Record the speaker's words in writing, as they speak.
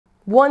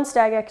1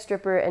 Stag X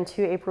dripper and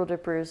 2 April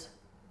drippers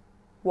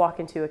walk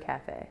into a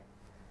cafe.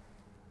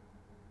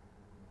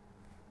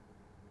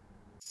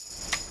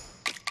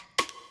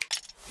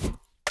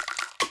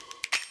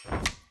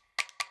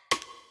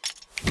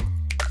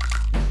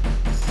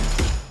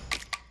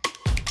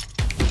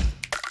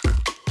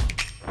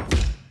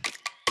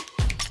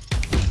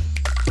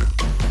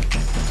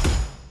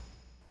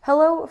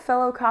 Hello,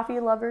 fellow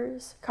coffee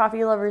lovers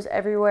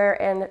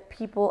everywhere, and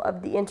people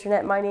of the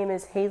internet. My name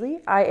is Haley.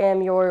 I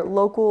am your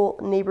local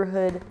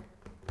resident.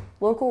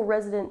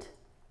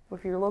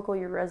 If you're local,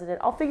 you're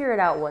resident. I'll figure it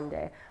out one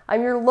day.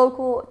 I'm your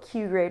local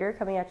Q grader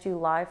coming at you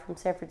live from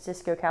San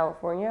Francisco,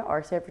 California,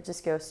 our San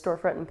Francisco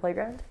storefront and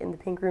playground in the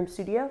Pink Room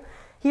studio.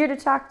 Here to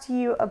talk to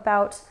you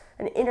about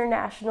an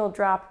international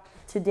drop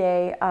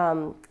today,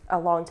 a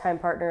longtime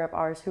partner of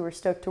ours who we're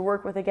stoked to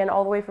work with again,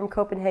 all the way from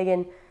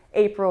Copenhagen,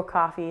 April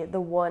Coffee,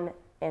 the one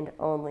and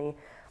only.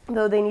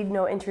 Though they need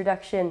no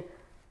introduction,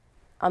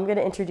 I'm going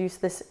to introduce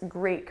this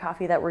great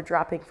coffee that we're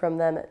dropping from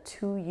them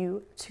to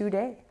you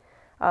today.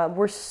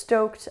 We're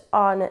stoked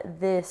on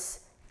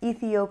this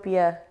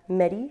Ethiopia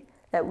Meti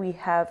that we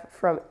have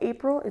from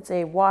April. It's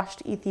a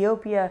washed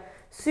Ethiopia,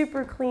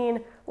 super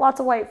clean, lots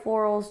of white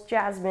florals,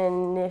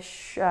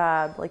 jasmine-ish,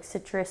 like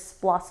citrus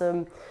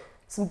blossom,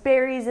 some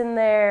berries in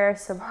there,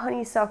 some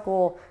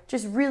honeysuckle,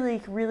 just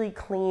really, really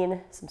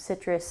clean, some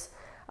citrus.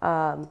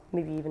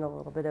 Maybe even a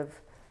little bit of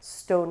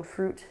stone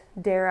fruit,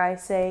 dare I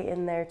say,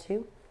 in there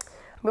too.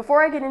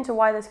 Before I get into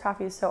why this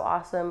coffee is so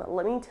awesome,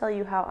 let me tell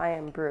you how I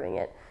am brewing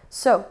it.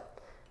 So,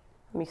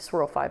 let me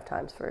swirl 5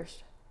 times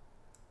first.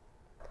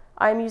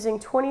 I'm using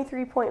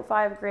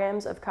 23.5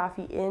 grams of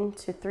coffee in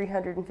to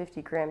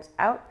 350 grams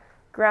out,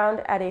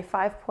 ground at a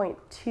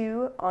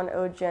 5.2 on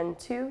Ode Gen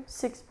 2,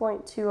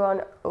 6.2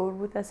 on Ode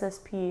with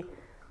SSP,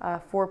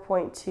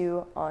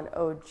 4.2 on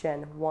Ode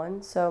Gen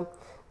 1. So,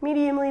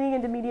 medium leaning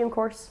into medium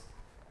coarse.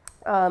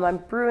 I'm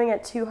brewing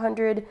at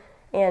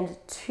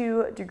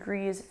 202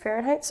 degrees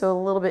Fahrenheit, so a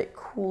little bit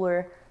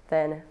cooler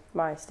than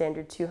my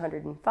standard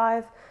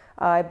 205.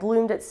 I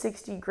bloomed at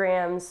 60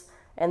 grams,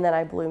 and then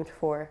I bloomed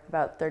for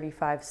about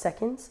 35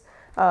 seconds.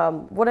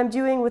 What I'm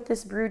doing with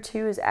this brew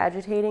too is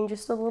agitating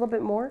just a little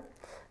bit more.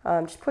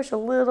 Just push a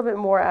little bit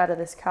more out of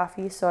this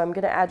coffee. So I'm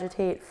going to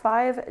agitate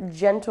 5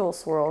 gentle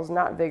swirls,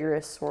 not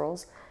vigorous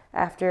swirls,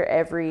 after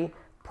every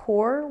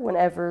pour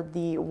whenever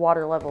the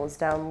water level is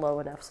down low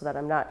enough so that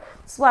I'm not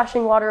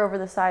splashing water over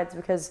the sides,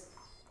 because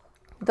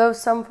though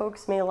some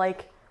folks may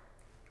like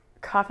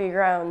coffee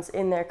grounds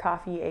in their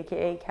coffee,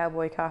 aka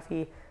cowboy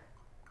coffee,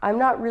 I'm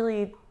not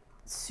really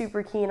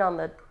super keen on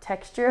the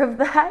texture of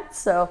that.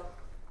 So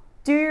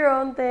do your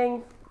own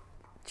thing,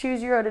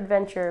 choose your own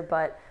adventure,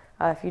 but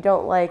if you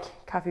don't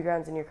like coffee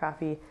grounds in your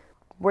coffee,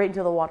 wait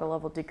until the water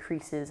level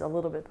decreases a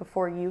little bit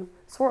before you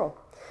swirl.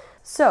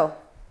 So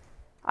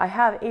I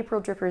have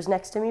April drippers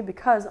next to me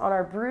because on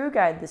our brew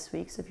guide this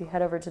week, so if you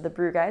head over to the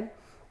brew guide,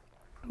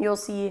 you'll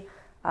see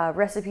a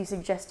recipe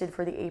suggested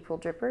for the April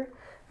dripper.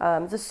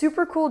 It's a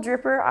super cool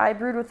dripper. I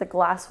brewed with the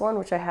glass one,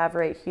 which I have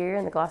right here,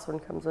 and the glass one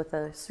comes with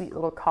a sweet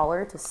little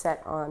collar to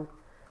set on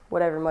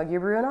whatever mug you're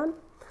brewing on.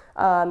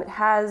 It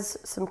has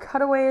some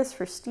cutaways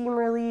for steam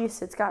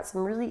release. It's got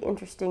some really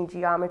interesting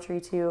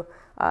geometry too,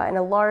 and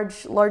a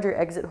larger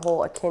exit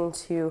hole akin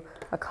to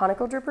a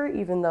conical dripper,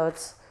 even though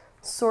it's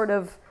sort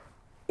of,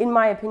 in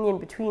my opinion,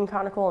 between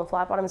conical and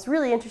flat bottom. It's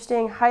really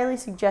interesting. Highly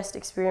suggest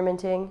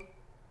experimenting.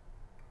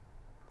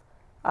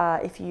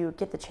 If you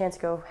get the chance,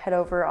 go head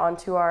over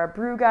onto our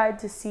brew guide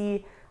to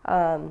see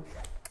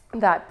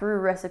that brew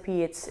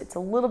recipe. It's a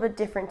little bit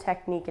different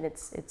technique, and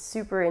it's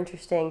super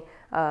interesting.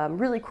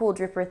 Really cool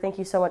dripper. Thank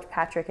you so much,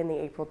 Patrick and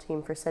the April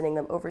team, for sending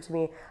them over to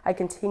me. I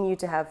continue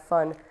to have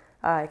fun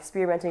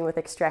experimenting with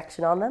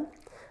extraction on them.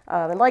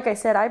 And like I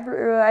said, I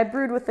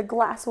brewed with the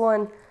glass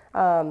one.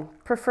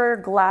 Prefer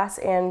glass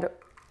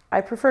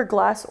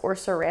or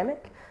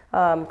ceramic.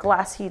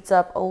 Glass heats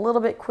up a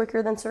little bit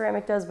quicker than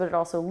ceramic does, but it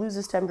also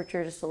loses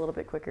temperature just a little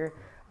bit quicker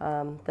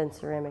than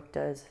ceramic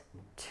does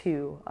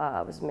too.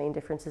 Was the main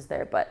differences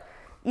there, but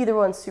either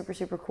one's super,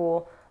 super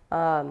cool.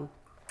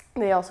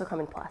 They also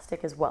come in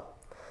plastic as well.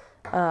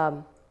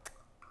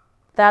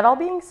 That all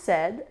being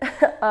said,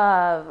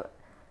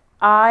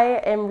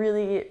 I am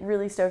really,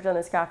 really stoked on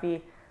this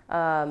coffee.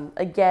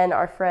 Again,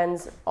 our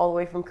friends all the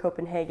way from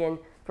Copenhagen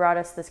brought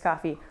us this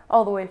coffee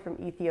all the way from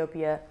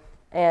Ethiopia,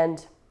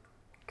 and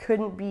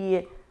couldn't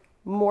be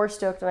more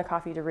stoked on a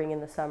coffee to bring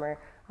in the summer.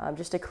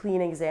 Just a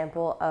clean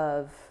example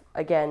of,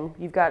 again,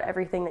 you've got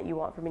everything that you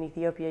want from an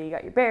Ethiopia. You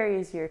got your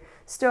berries, your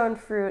stone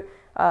fruit,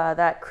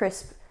 that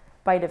crisp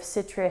bite of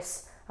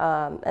citrus,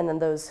 and then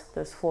those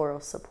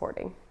florals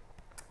supporting.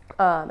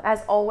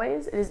 As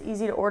always, it is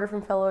easy to order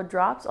from Fellow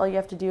Drops. All you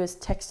have to do is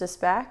text us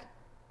back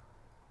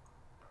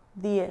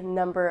the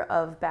number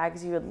of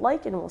bags you would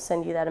like, and we'll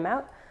send you that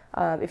amount.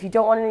 If you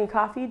don't want any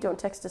coffee, don't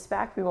text us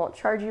back. We won't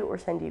charge you or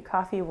send you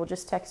coffee. We'll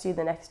just text you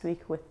the next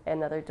week with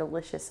another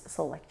delicious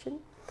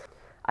selection.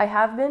 I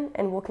have been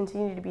and will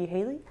continue to be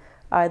Haley.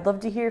 I'd love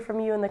to hear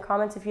from you in the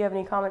comments. If you have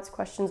any comments,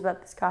 questions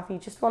about this coffee,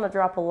 just want to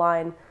drop a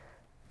line,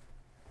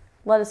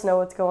 Let us know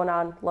what's going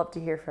on. Love to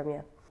hear from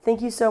you.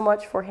 Thank you so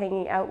much for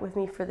hanging out with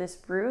me for this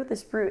brew.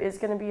 This brew is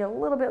going to be a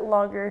little bit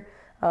longer,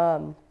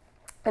 and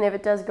if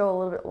it does go a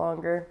little bit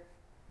longer,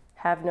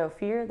 have no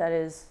fear. That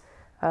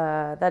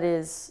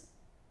is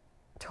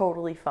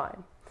totally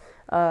fine.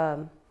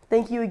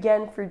 Thank you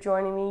again for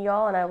joining me,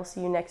 y'all, and I will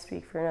see you next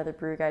week for another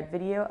brew guide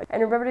video.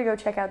 And remember to go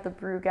check out the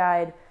brew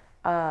guide,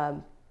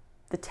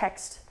 the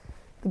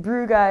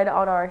brew guide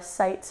on our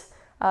site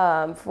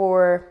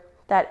for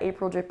that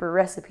April dripper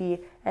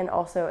recipe and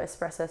also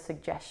espresso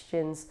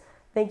suggestions.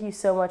 Thank you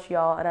so much,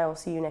 y'all, and I will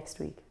see you next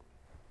week.